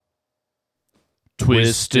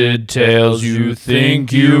twisted tales you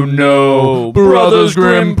think you know. Brothers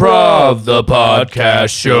Grimm Prov, the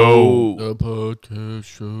podcast show. The podcast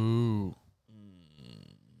show.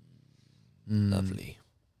 Lovely.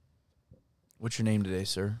 What's your name today,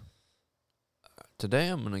 sir? Today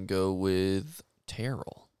I'm going to go with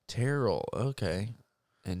Terrell. Terrell. Okay.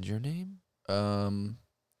 And your name? Bonfrey?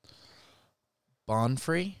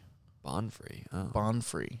 Bonfrey. Oh,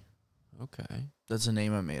 Bonfrey. okay. That's a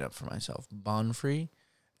name I made up for myself. Bonfrey.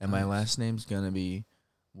 And my last name's going to be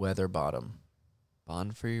Weatherbottom.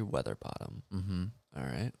 Bonfrey Weatherbottom. Mm-hmm. All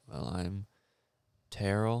right. Well, I'm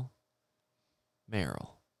Terrell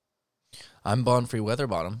Merrill. I'm Bonfrey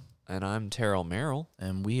Weatherbottom. And I'm Terrell Merrill.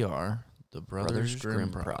 And we are the Brothers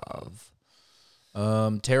Grimm Prov.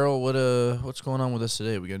 Terrell, what's going on with us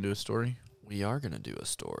today? We going to do a story? We are going to do a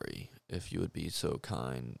story, if you would be so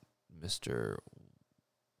kind, Mr.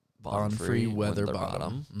 Bonfrey Bonfrey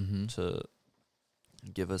Weatherbottom. Mm-hmm. to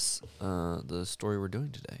give us the story we're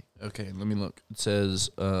doing today. Okay, let me look. It says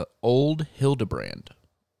Old Hildebrand.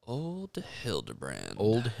 Old Hildebrand.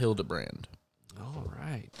 Old Hildebrand. All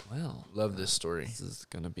right. Well, Love this story. this is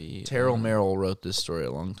going to be Terrell Merrill wrote this story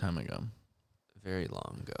a long time ago. very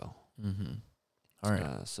long ago. Mm-hmm. All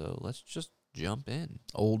right. So let's just jump in.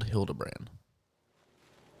 Old Hildebrand.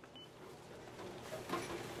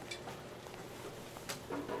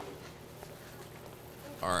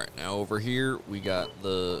 All right, now over here we got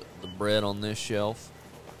the bread on this shelf.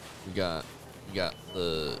 We got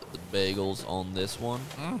the bagels on this one,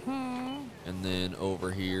 and then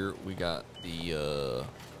over here we got the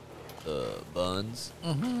buns,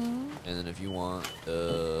 and then if you want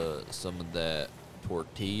some of that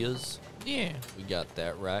tortillas, Yeah. we got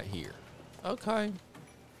that right here. Okay.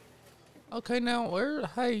 Okay, now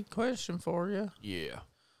hey, question for you. Yeah,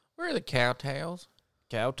 Where are the cowtails?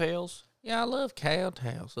 cowtails. Yeah, I love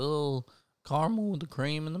cowtails. A little caramel with the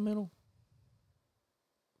cream in the middle.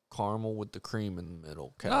 Caramel with the cream in the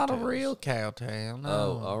middle. Not a Cowtails. real cowtail, no.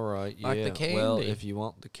 Oh, all right. Yeah. Like the Well, candy. if you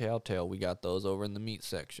want the cowtail, we got those over in the meat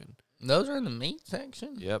section. Those are in the meat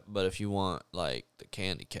section? Yep. But if you want like the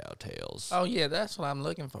candy cowtails, Oh, yeah, that's what I'm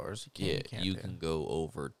looking for is the yeah, candy you cowtail. can go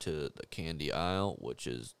over to the candy aisle, which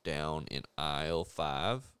is down in aisle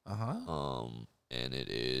 5. Uh-huh. And it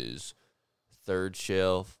is third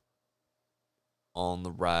shelf on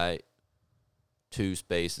the right, 2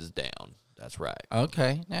 spaces down. That's right.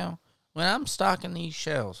 Okay, now, when I'm stocking these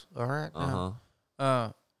shelves, all right?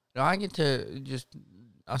 Uh-huh. I get to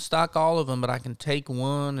I stock all of them, but I can take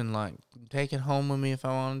one and, like, take it home with me if I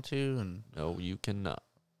wanted to, and No, you cannot,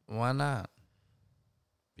 why not?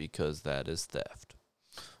 because that is theft.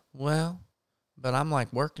 Well, but I'm,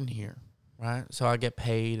 like, working here, right? So I get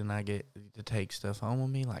paid, and I get to take stuff home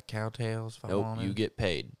with me, like cowtails if I Nope, wanted. you get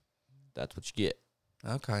paid. That's what you get.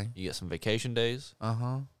 Okay. You get some vacation days.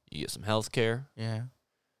 Uh-huh. You get some health care. Yeah.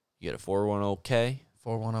 You get a 401k,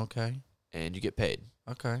 401k. and you get paid.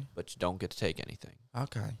 Okay. But you don't get to take anything.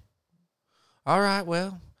 Okay. All right,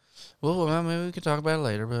 well, maybe we can talk about it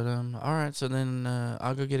later, but, all right, so then,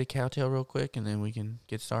 I'll go get a cowtail real quick, and then we can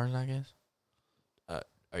get started, I guess.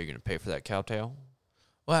 Are you going to pay for that cowtail?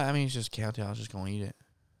 Well, I mean, it's just cowtail. I was just going to eat it.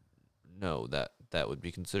 No, that would be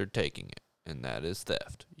considered taking it, and that is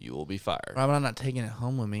theft. You will be fired. Right, but I'm not taking it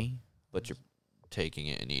home with me. But you're taking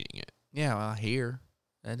it and eating it. Yeah, well, here.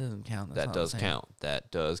 That doesn't count. That's That not the does same. count.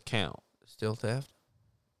 That does count. Still theft?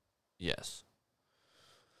 Yes.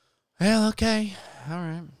 Well, okay. All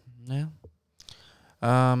right. Yeah.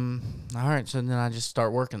 All right, so then I just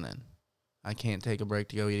start working then. I can't take a break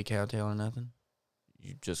to go eat a cowtail or nothing?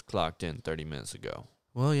 You just clocked in 30 minutes ago.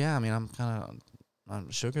 Well, yeah, I mean, I'm kind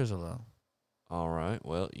of, sugars are low. All right.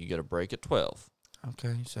 Well, you get a break at 12.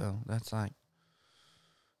 Okay, so that's like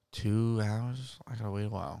 2 hours. I got to wait a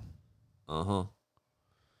while. Uh-huh.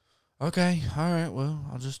 Okay, all right, well,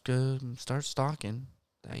 I'll just go start stocking.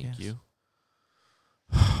 Thank guess. you.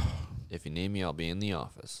 If you need me, I'll be in the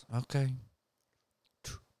office. Okay.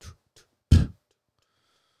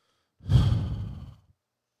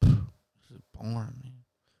 This is boring,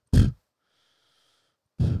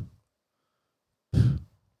 man.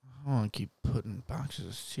 I want to keep putting boxes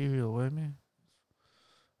of cereal with me.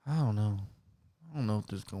 I don't know. I don't know if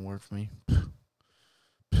this is going to work for me.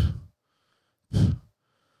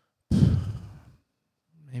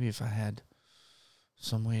 Maybe if I had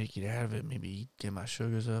some way to get out of it, maybe get my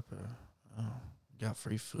sugars up or got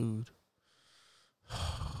free food.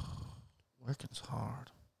 Working's hard.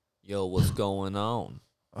 Yo, what's going on?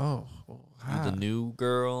 Oh, well, hi. You the new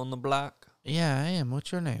girl on the block? Yeah, I am.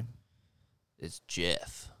 What's your name? It's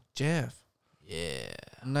Jeff. Jeff. Yeah.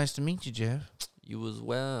 Nice to meet you, Jeff. You as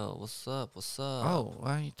well. What's up? What's up? Oh,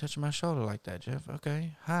 why are you touching my shoulder like that, Jeff?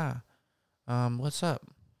 Okay. Hi. What's up?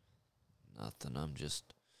 Nothing. I'm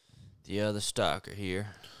just the other stalker here.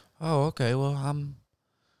 Oh, okay. Well, I'm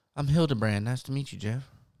Hildebrand. Nice to meet you, Jeff.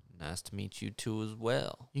 Nice to meet you too as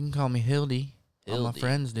well. You can call me Hildy. All my Hildy.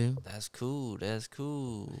 friends do. That's cool. That's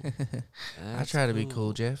cool. I That's try to be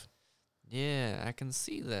cool, Jeff. Yeah, I can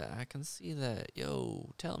see that. I can see that.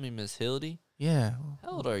 Yo, tell me, Miss Hildy, Yeah.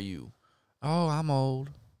 how old are you? Oh, I'm old.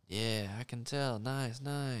 Yeah, I can tell. Nice,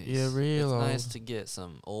 nice. Yeah, real It's nice old. to get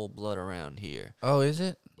some old blood around here. Oh, is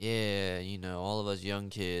it? Yeah, you know, all of us young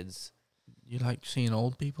kids. You like seeing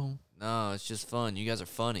old people? No, it's just fun. You guys are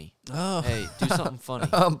funny. Oh. Hey, do something funny.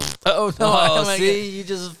 Oh no! Oh, I see, you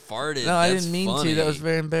just farted. No, I That's didn't mean funny. to. That was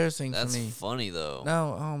very embarrassing That's for me. funny though.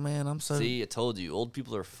 No, oh man, I'm so. See, I told you, old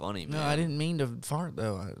people are funny, No, man. I didn't mean to fart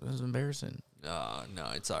though. It was embarrassing. No,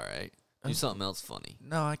 it's all right. Do something else funny.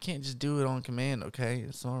 No, I can't just do it on command. Okay,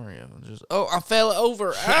 sorry. I'm just. Oh, I fell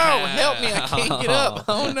over. Ow! Help me! I can't get up.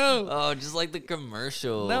 Oh no! Oh, just like the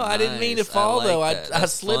commercial. No, I didn't mean to Nice. fall like though. that. I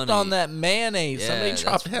That's slipped on funny. that mayonnaise. Yeah, Somebody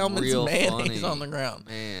dropped that's helmets real and mayonnaise funny. on the ground.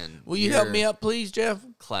 Man, Will you help you're me up, please, Jeff?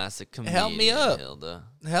 Classic comedian. Help me up. Hilda.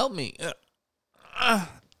 Help me.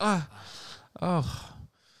 Oh,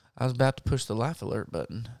 I was about to push the life alert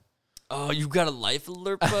button. Oh, you got a life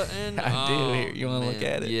alert button? I do. Oh, Here, you wanna look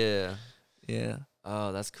man. at it? Yeah. Yeah.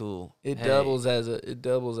 Oh, that's cool. It Hey, doubles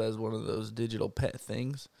as one of those digital pet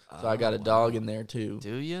things. So I got a oh, dog wow. in there too.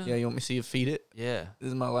 Do you? Yeah, you want me to see you feed it? Yeah. This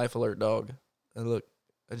is my life alert dog. And look,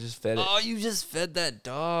 I just fed it. Oh, you just fed that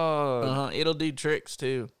dog. It'll do tricks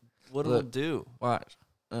too. What'll it look. do? Watch.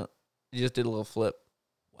 You just did a little flip.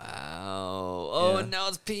 Wow. Oh, Yeah. and now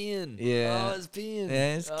it's peeing. Yeah. Oh, it's peeing.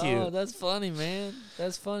 Yeah, it's Oh, cute. that's funny, man.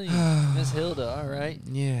 That's funny. Miss Hilda, all right.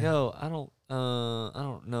 Yeah. Yo, I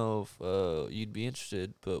don't know if you'd be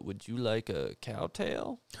interested, but would you like a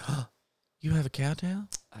cowtail? You have a cowtail?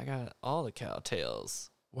 I got all the cowtails.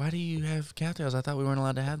 Why do you have cowtails? I thought we weren't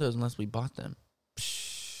allowed to have those unless we bought them.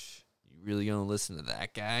 Psh, you really gonna listen to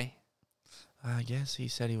that guy? I guess he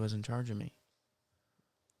said he was in charge of me.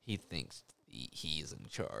 He thinks he's in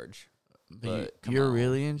charge. But But come you're on.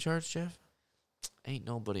 really in charge, Jeff? Ain't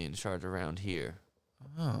nobody in charge around here.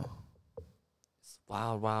 Oh, It's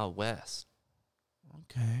Wild Wild West.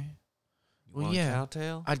 okay. You Well, want yeah. a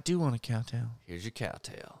cowtail? I do want a cowtail. Here's your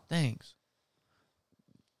cowtail. Thanks.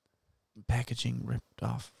 Packaging ripped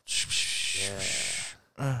off.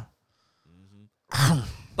 Uh,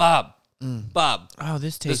 Bob, mm. Bob, Oh,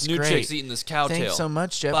 this tastes this new great. chick's eating this cowtail. Thanks so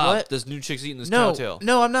much, Jeff. Bob, What? this new chick's eating this No, cowtail.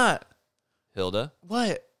 no, I'm not. Hilda,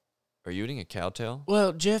 What? are you eating a cowtail?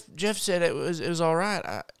 Well, Jeff said it was all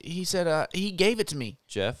right. He said he gave it to me.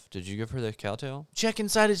 Jeff, did you give her the cowtail? Check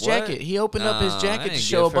inside his What? jacket. He opened up his No, I jacket to didn't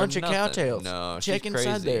show a give her bunch of nothing. cowtails. No, Check she's inside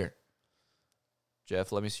crazy. there.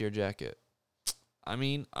 Jeff, let me see your jacket. I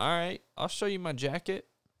mean, all right, I'll show you my jacket.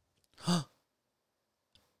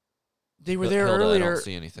 They were there Hilda, earlier. I don't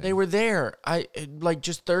see anything. They were there. Like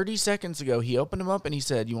just 30 seconds ago. He opened them up and he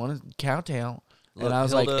said, "You want a cowtail?" Look, and I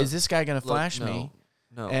was Hilda, like, "Is this guy gonna look, flash no, me?"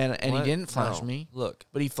 No. And he What? didn't flash No. me. Look,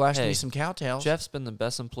 But he flashed Hey, me some cowtails. Jeff's been the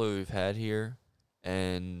best employee we've had here,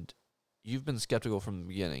 and you've been skeptical from the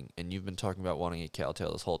beginning, and you've been talking about wanting a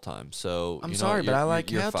cowtail this whole time. So I'm you know, sorry, but you're- I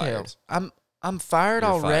like you're fired. cowtails. I'm fired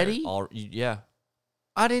You're already. Fired. Yeah,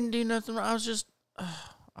 I didn't do nothing wrong. I was just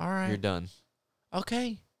all right. you're done.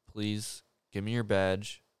 Okay. Please give me your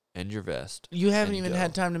badge and your vest. You haven't And even go.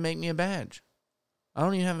 had time to make me a badge. I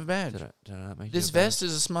don't even have a badge. Did I not make This you a badge? vest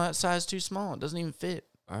is a size too small. It doesn't even fit.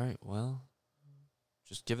 All right, well,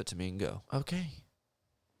 just give it to me and go. Okay.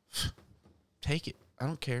 Take it. I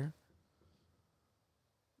don't care.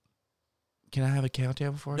 Can I have a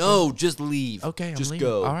cowtail before I No, just leave. go? Okay, I'm just leaving.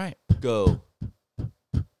 go. All right. Go.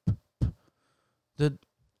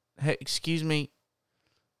 Hey, excuse me.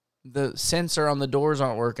 The sensor on the doors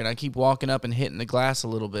aren't working. I keep walking up and hitting the glass a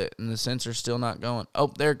little bit, and the sensor's still not going.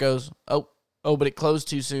 Oh, there it goes. Oh, but it closed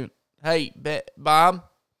too soon. Hey, Bob.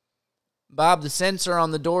 Bob, the sensor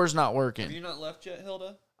on the door's not working. not left yet,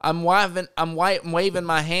 Hilda? I'm waving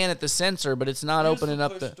my hand at the sensor, but it's not opening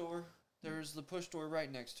up the. door. There's the push door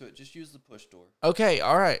right next to it. Just use the push door. Okay,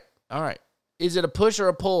 all right. Is it a push or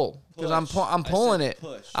a pull? Because I'm Push. I pulling said it.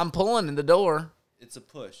 push. I'm pulling in the door. It's a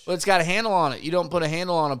push. Well, it's got a handle on it. You don't put a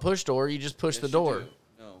handle on a push door. You just push the door.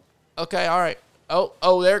 No. Okay, all right.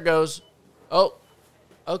 Oh, there it goes. Oh,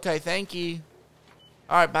 okay, thank you.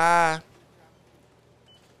 All right, bye.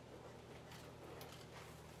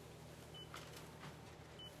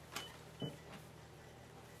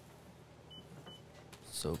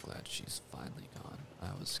 So glad she's finally gone. I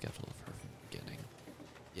was skeptical of her from the beginning.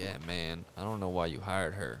 Yeah, man. I don't know why you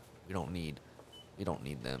hired her. We don't need We don't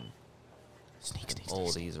need them Sneak.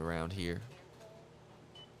 oldies around here.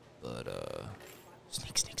 But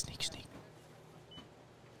Sneak.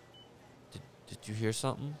 did you hear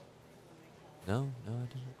something? No, I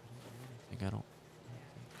didn't. I don't.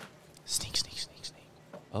 Sneak.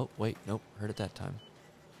 Oh wait, nope. Heard it that time.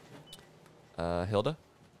 Hilda.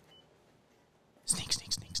 Sneak.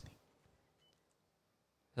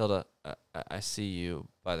 Hilda, I see you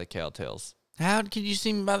by the cowtails, How could you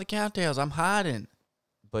see me by the cowtails? I'm hiding.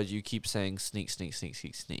 but you keep saying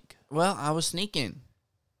sneak. Well, I was sneaking.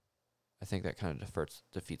 I think that kind of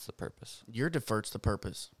defeats the purpose. Your diverts the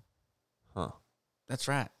purpose. Huh. That's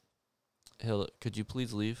right. Hilda, could you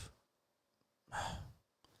please leave?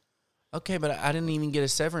 Okay, but I didn't even get a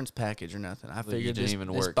severance package or nothing. I But you figured didn't this, even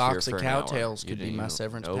this work box here of for an hour. cowtails You could be didn't my even-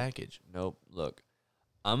 severance nope. package. Nope. Look,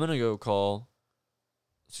 I'm going to go call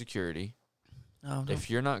security. Oh, no. If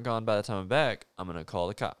you're not gone by the time I'm back, I'm going to call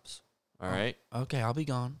the cops. All Oh. right? Okay, I'll be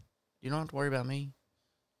gone. You don't have to worry about me.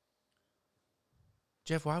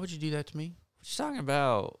 Jeff, why would you do that to me? What you talking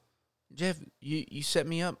about? Jeff, you set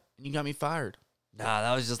me up and you got me fired. Nah,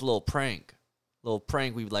 that was just a little prank. Little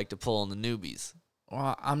prank we'd like to pull on the newbies.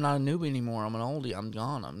 Well, I'm not a newbie anymore. I'm an oldie. I'm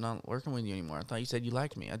gone. I'm not working with you anymore. I thought you said you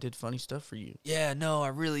liked me. I did funny stuff for you. Yeah, no, I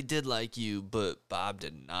really did like you, but Bob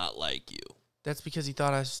did not like you. That's because he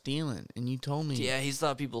thought I was stealing, and you told me. Yeah, he's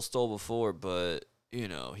thought people stole before, but, you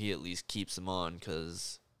know, he at least keeps them on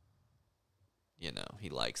because, you know, he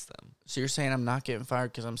likes them. So you're saying I'm not getting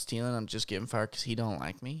fired because I'm stealing? I'm just getting fired because he don't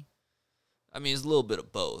like me? I mean, it's a little bit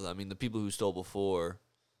of both. I mean, the people who stole before,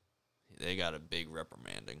 they got a big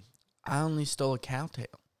reprimanding. I only stole a cowtail,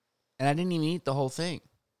 and I didn't even eat the whole thing.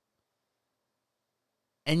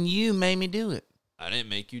 And you made me do it. I didn't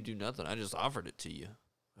make you do nothing. I just offered it to you.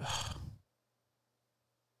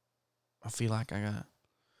 I feel like I got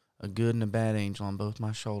a good and a bad angel on both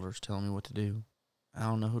my shoulders telling me what to do. I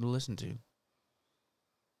don't know who to listen to.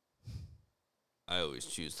 I always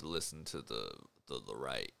choose to listen to the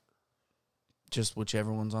right. Just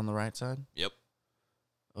whichever one's on the right side? Yep.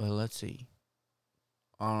 Well, let's see.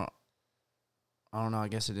 I don't know. I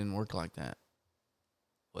guess it didn't work like that.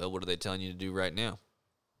 Well, what are they telling you to do right now?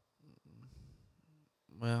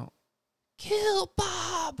 Well, Kill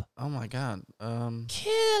Bob! oh my God.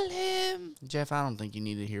 Kill him! Jeff, I don't think you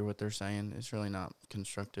need to hear what they're saying. It's really not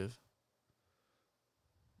constructive.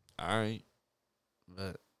 All right.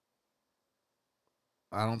 But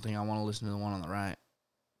I don't think I want to listen to the one on the right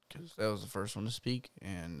because that was the first one to speak.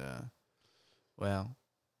 And, well,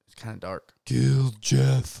 it's kind of dark. Kill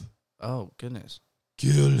Jeff. Oh, goodness.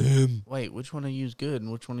 Kill him. Wait, which one of you is good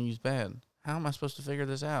and which one of you is bad? How am I supposed to figure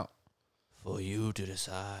this out? For you to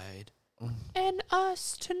decide. And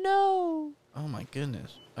us to know. Oh, my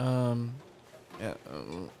goodness. Yeah,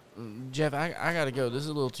 Jeff, I got to go. This is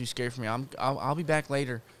a little too scary for me. I'll be back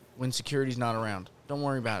later when security's not around. Don't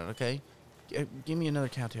worry about it, okay? Give me another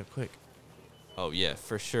cowtail, quick. Oh, yeah,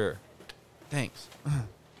 for sure. Thanks.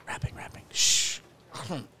 Rapping. Shh.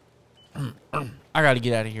 I got to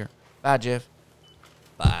get out of here. Bye, Jeff.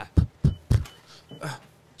 Bye.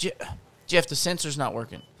 Jeff, the sensor's not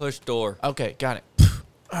working. Push door. Okay, got it.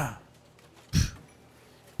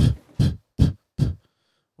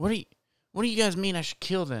 What do you guys mean I should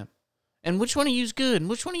kill them? And which one of you's good and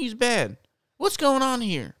which one of you's bad? What's going on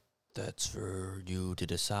here? That's for you to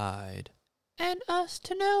decide. And us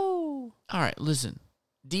to know. All right, listen.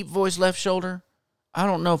 Deep voice left shoulder. I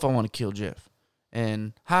don't know if I want to kill Jeff.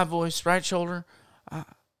 And high voice right shoulder.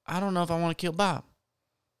 I don't know if I want to kill Bob.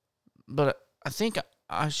 But I think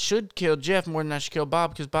I should kill Jeff more than I should kill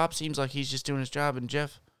Bob because Bob seems like he's just doing his job and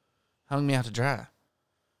Jeff hung me out to dry.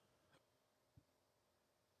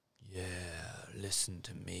 Yeah, listen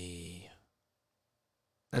to me.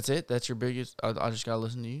 That's it? That's your biggest... I just got to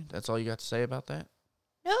listen to you? That's all you got to say about that?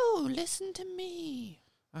 No, listen to me.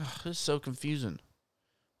 This is so confusing.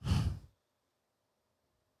 I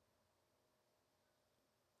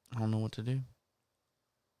don't know what to do.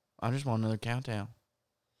 I just want another cowtail.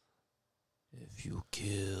 If you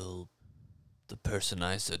kill the person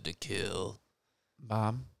I said to kill.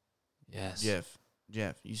 Bob? Yes. Jeff.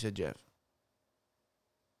 You said Jeff.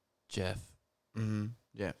 Jeff. Mm-hmm.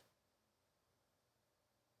 Jeff.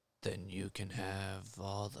 Then you can have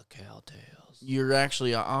all the cowtails. You're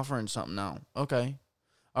actually offering something now. Okay.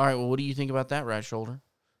 All right, well, what do you think about that, right shoulder?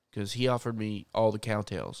 Because he offered me all the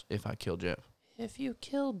cowtails if I kill Jeff. If you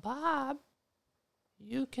kill Bob,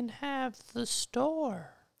 you can have the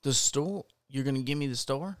store. The store? You're going to give me the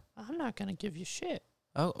store? I'm not going to give you shit.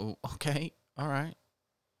 Oh, okay. All right.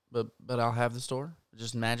 But I'll have the store?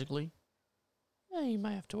 Just magically? Yeah, you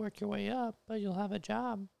might have to work your way up, but you'll have a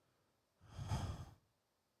job.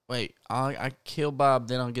 Wait, I kill Bob,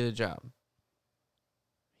 then I'll get a job.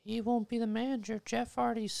 He won't be the manager. Jeff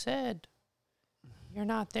already said you're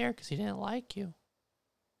not there because he didn't like you.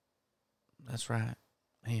 That's right.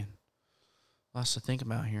 Man, lots to think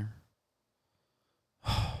about here.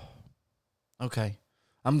 Okay,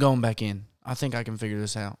 I'm going back in. I think I can figure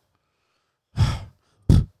this out.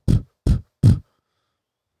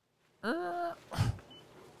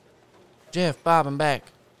 Jeff, Bob, I'm back.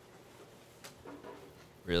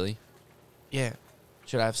 Really? Yeah.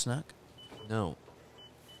 Should I have snuck? No.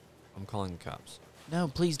 I'm calling the cops. No,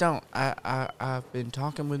 please don't. I've been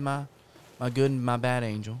talking with my good and my bad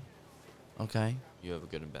angel. Okay? You have a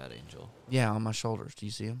good and bad angel. Yeah, on my shoulders. Do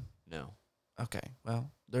you see them? No. Okay,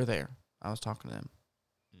 well, they're there. I was talking to them.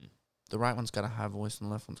 Hmm. The right one's got a high voice and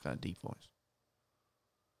the left one's got a deep voice.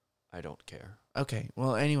 I don't care. Okay,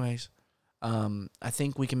 well, anyways, I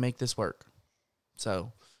think we can make this work.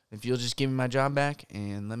 So, if you'll just give me my job back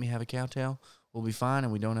and let me have a cowtail, we'll be fine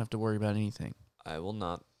and we don't have to worry about anything. I will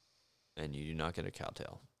not, and you do not get a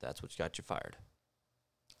cowtail. That's what got you fired.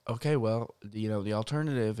 Okay, well, the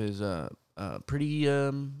alternative is pretty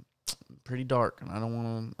dark, and I don't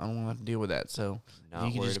want to have to deal with that. So, Not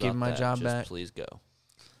you can worried just give about me my that. job Just back. please go.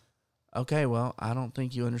 Okay, well, I don't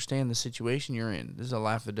think you understand the situation you're in. This is a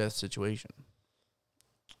life or death situation.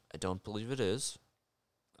 I don't believe it is.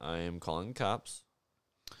 I am calling the cops.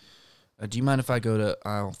 Do you mind if I go to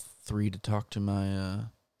aisle 3 to talk to my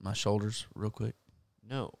my shoulders real quick?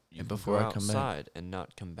 No, you And can before go I come back? outside and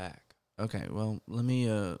not come back. Okay, well, let me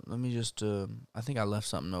just I think I left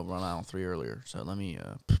something over on aisle 3 earlier, so let me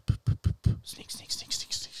sneak.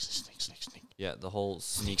 Yeah, the whole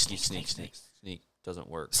sneak doesn't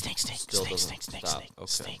work. Still doesn't stop.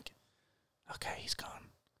 Okay. Okay, he's gone.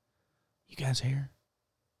 You guys here?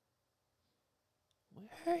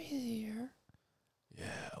 We're here.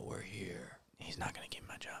 Yeah, we're here. He's not gonna give me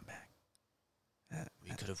my job back.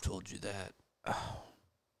 We could have told you that. Oh,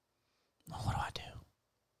 well, what do I do?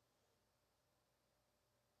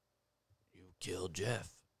 You killed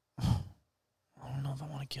Jeff. I don't know if I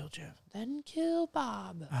want to kill Jeff. Then kill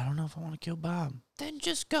Bob. I don't know if I want to kill Bob. Then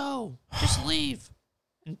just go. Just leave.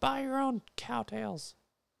 And buy your own cowtails.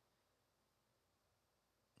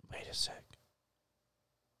 Wait a sec.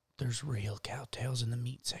 There's real cowtails in the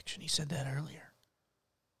meat section. He said that earlier.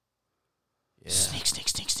 Yeah. Sneak.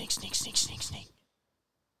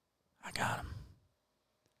 I got him.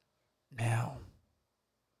 Now,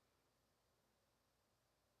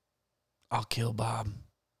 I'll kill Bob,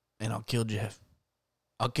 and I'll kill Jeff.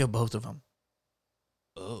 I'll kill both of them.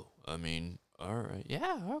 Oh, I mean, all right.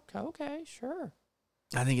 Yeah, okay, sure.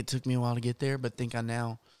 I think it took me a while to get there, but think I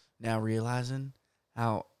now realizing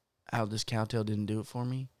how this cowtail didn't do it for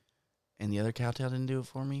me, and the other cowtail didn't do it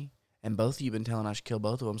for me, and both of you been telling I should kill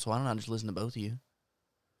both of them, so why don't I just listen to both of you?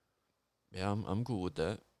 Yeah, I'm cool with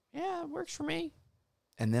that. Yeah, it works for me.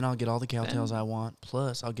 And then I'll get all the cowtails I want,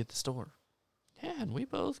 plus I'll get the store. Yeah, and we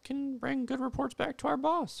both can bring good reports back to our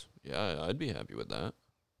boss. Yeah, I'd be happy with that.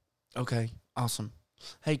 Okay, awesome.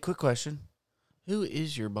 Hey, quick question. Who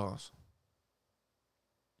is your boss?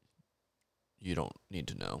 You don't need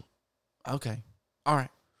to know. Okay. All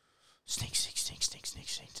right. Sneak.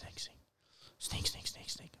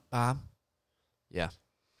 Bob? Yeah.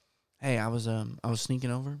 Hey, I was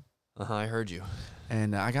sneaking over, I heard you.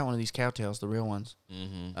 and I got one of these cowtails, the real ones.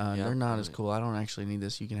 Mm-hmm. They're not as cool. I don't actually need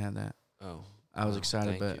this. You can have that. Oh. I was Oh,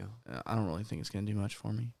 excited, thank but you. I don't really think it's going to do much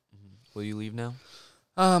for me. Mm-hmm. Will you leave now?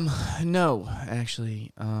 No,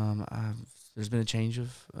 actually, there's been a change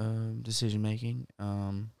of decision making.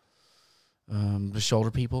 The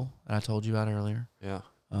shoulder people that I told you about earlier. Yeah.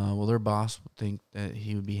 Well, their boss would think that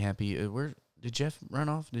he would be happy. Where did Jeff run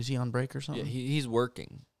off? Is he on break or Yeah, something? he's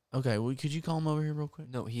working. Okay, well, could you call him over here real quick?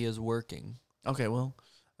 No, he is working. Okay, well,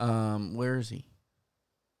 where is he?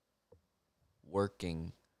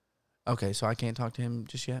 Working. Okay, so I can't talk to him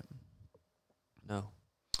just yet. No.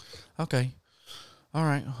 Okay, all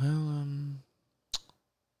right. Well,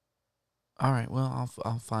 all right. Well,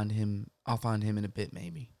 I'll find him. I'll find him in a bit,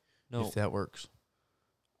 maybe, No. if that works.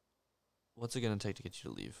 What's it going to take to get you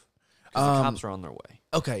to leave? Because the Um, cops are on their way.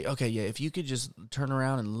 Okay, yeah. If you could just turn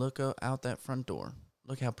around and look out that front door.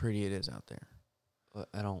 Look how pretty it is out there. But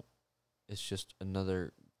I don't. It's just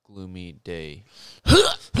another gloomy day.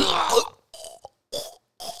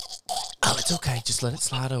 Oh, it's okay. Just let it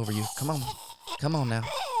slide over you. Come on now.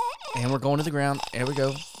 And we're going to the ground. There we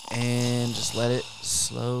go. And just let it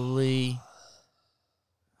slowly.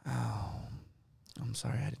 Oh, I'm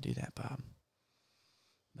sorry I had to do that, Bob.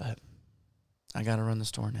 But I got to run the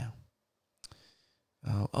store now.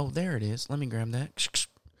 Oh, there it is. Let me grab that.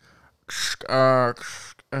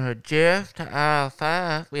 Jeff to aisle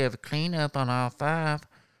 5. We have a cleanup on aisle 5.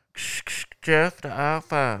 Jeff to aisle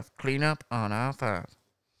 5. Cleanup on aisle 5.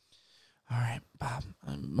 All right, Bob,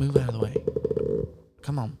 move out of the way.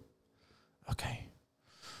 Come on. Okay.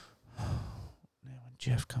 Now when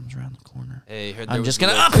Jeff comes around the corner, Hey, heard I'm just was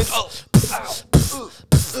gonna.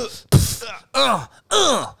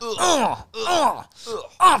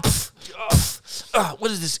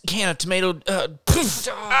 What is this can of tomato?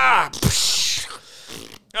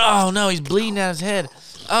 Oh no, he's bleeding out his head.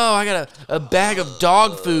 Oh, I got a bag of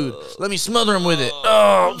dog food. Let me smother him with it.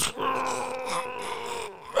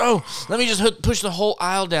 Oh, let me just push the whole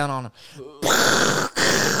aisle down on him.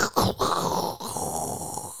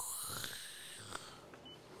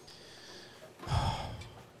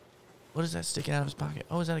 What is that sticking out of his pocket?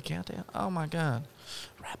 Oh, is that a cowtail? Oh my God.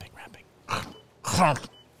 Rapping.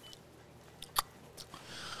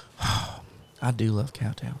 I do love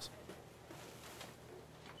cowtails.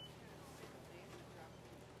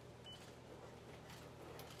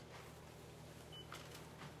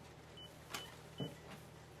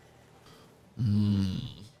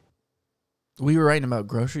 We were writing about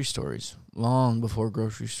grocery stories long before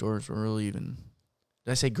grocery stores were really even.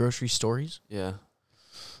 Did I say grocery stories? Yeah,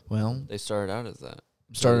 Well, they started out as that.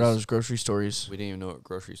 started out as grocery stories. We didn't even know what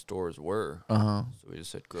grocery stores were, Uh-huh. so we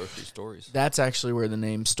just said grocery stories. That's actually where the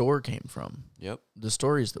name store came from. Yep. The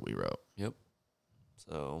stories that we wrote.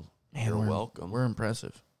 So Man, you're we're- welcome. We're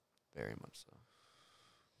impressive. Very much so.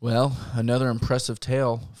 Well, another impressive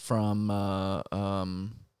tale from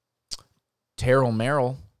Terrell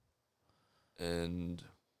Merrill. And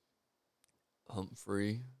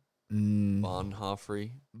Humphrey, Mm,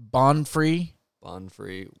 Bonhoeffrey, Bonfrey,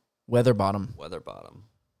 Weatherbottom. Weatherbottom.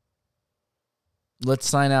 Let's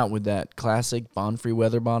sign out with that classic Bonfrey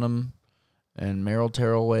Weatherbottom and Merrill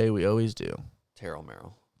Terrell way we always do. Terrell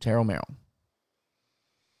Merrill. Terrell Merrill.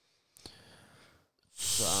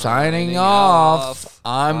 Signing off.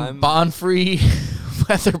 I'm Bonfrey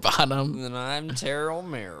Weatherbottom. And I'm Terrell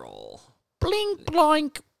Merrill. Blink,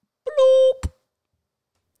 blink, bloop.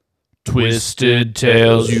 Twisted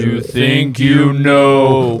Tales You Think You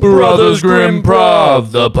Know. Brothers Grimm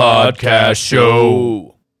Prov, the podcast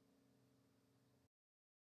show.